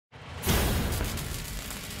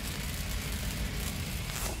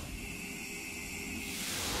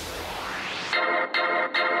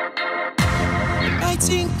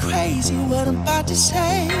crazy what I'm about to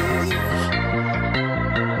say.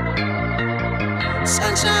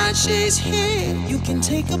 Sunshine, she's here, you can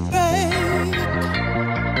take a break.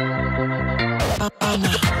 I'm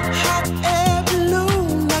a hot air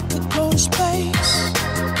balloon that could go to space.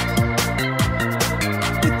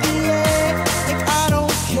 With the air, like I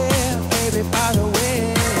don't care, baby, by the way.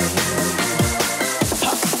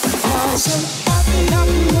 Cause I'm happy, I'm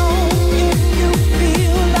alone if you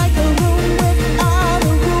feel like a room without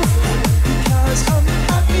a roof. Because I'm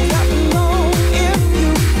happy, I'm alone if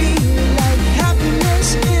you feel like happiness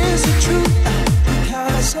is the truth.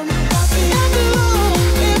 Because I'm happy, I'm alone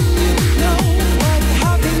if you know what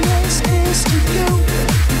happiness is to you.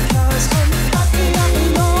 Because I'm happy, I'm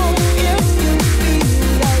alone if you feel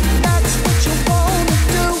like that's what you wanna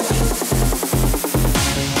do.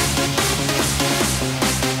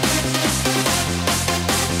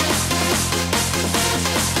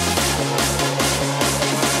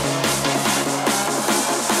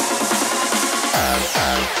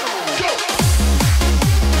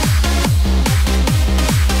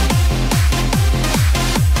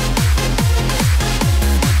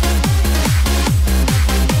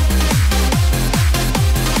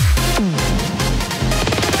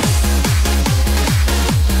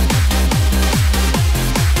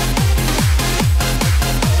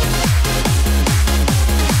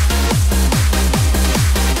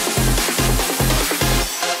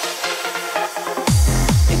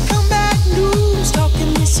 They come back news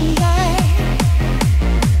talking this and that.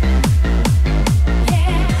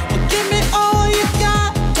 Well, give me all you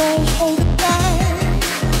got, don't hold it back.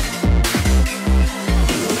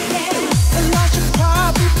 And I should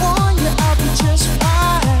probably warn you, I'll be just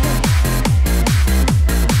fine.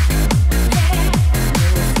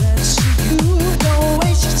 Let's see you, don't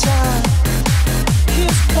waste your time.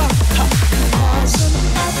 Here's what, because I'm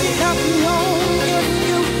happy, happy alone if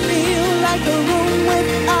you feel like a room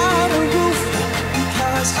without a roof.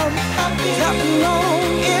 Because I'm happy, happy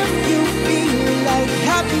alone if you feel like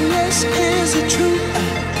happiness is the truth.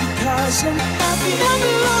 Because I'm happy,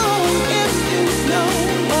 happy alone if you know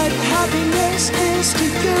what happiness is to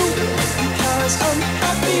you. Because I'm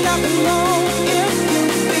happy, happy alone if you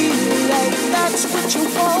feel like that's what you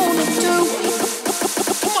wanna do.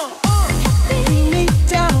 Come on, bring me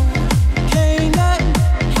down, can't nothing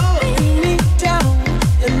bring me down.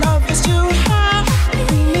 Your love is too high,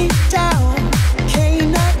 bring me down,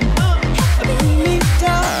 can't nothing bring me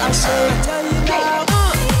down. I say, tell you now,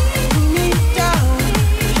 bring me down,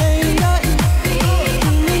 can't nothing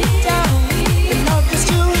bring me down. Your love is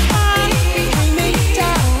too high, bring me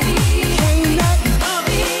down, can't nothing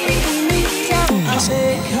bring me down. I say,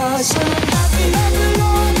 'cause I'm happy.